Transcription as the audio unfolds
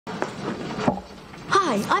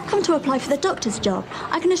Hi, I've come to apply for the doctor's job.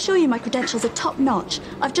 I can assure you my credentials are top-notch.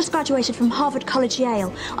 I've just graduated from Harvard College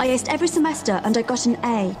Yale. I aced every semester and I got an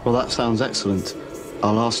A. Well, that sounds excellent.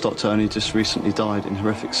 Our last doctor only just recently died in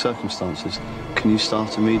horrific circumstances. Can you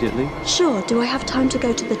start immediately? Sure. Do I have time to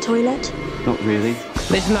go to the toilet? Not really.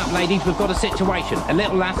 Listen up, ladies, we've got a situation. A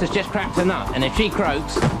little lass has just cracked a nut, and if she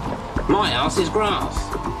croaks, my ass is grass.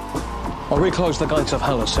 I reclosed the gates of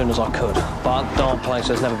hell as soon as I could, but that dark place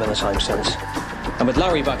has never been the same since. And with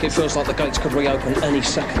Larry back, it feels like the gates could reopen any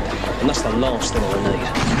second, and that's the last thing I need.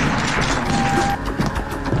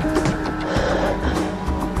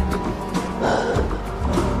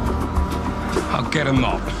 I'll get a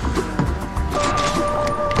mop.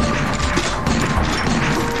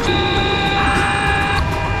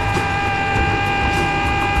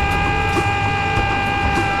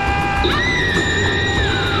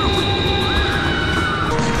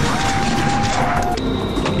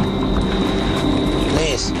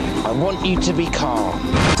 I want you to be calm.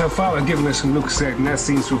 So far, I've given her some looks there, and that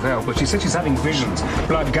seems to have helped, but she said she's having visions.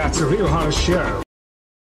 Blood guts, a real harsh show.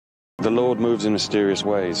 The Lord moves in mysterious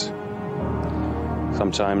ways.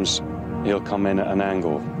 Sometimes he'll come in at an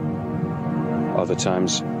angle. Other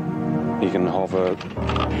times he can hover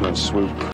and swoop.